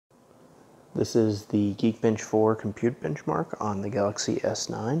This is the Geekbench 4 compute benchmark on the Galaxy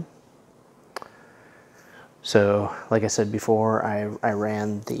S9. So, like I said before, I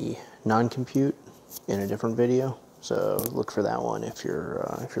ran the non-compute in a different video. So look for that one if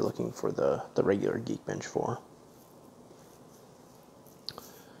you're looking for the regular Geekbench 4.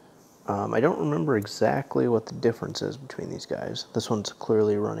 I don't remember exactly what the difference is between these guys. This one's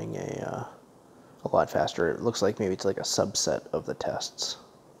clearly running a lot faster. It looks like maybe it's like a subset of the tests.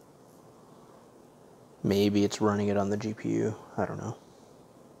 Maybe it's running it on the GPU. I don't know.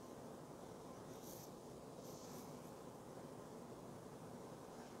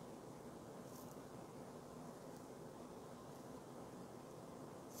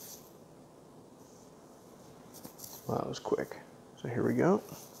 Well, that was quick. So here we go.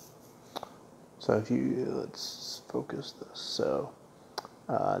 So if you, let's focus this. So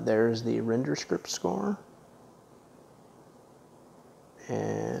there's the render script score.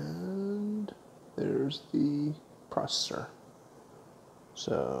 And there's the processor.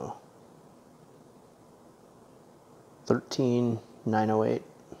 So 13908.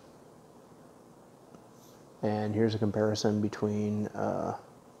 And here's a comparison between, it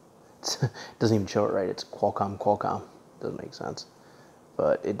doesn't even show it right, it's Qualcomm. Doesn't make sense.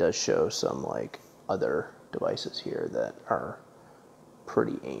 But it does show some like other devices here that are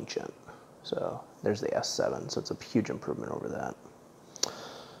pretty ancient. So there's the S7, so it's a huge improvement over that.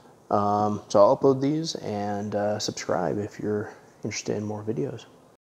 So I'll upload these and subscribe if you're interested in more videos.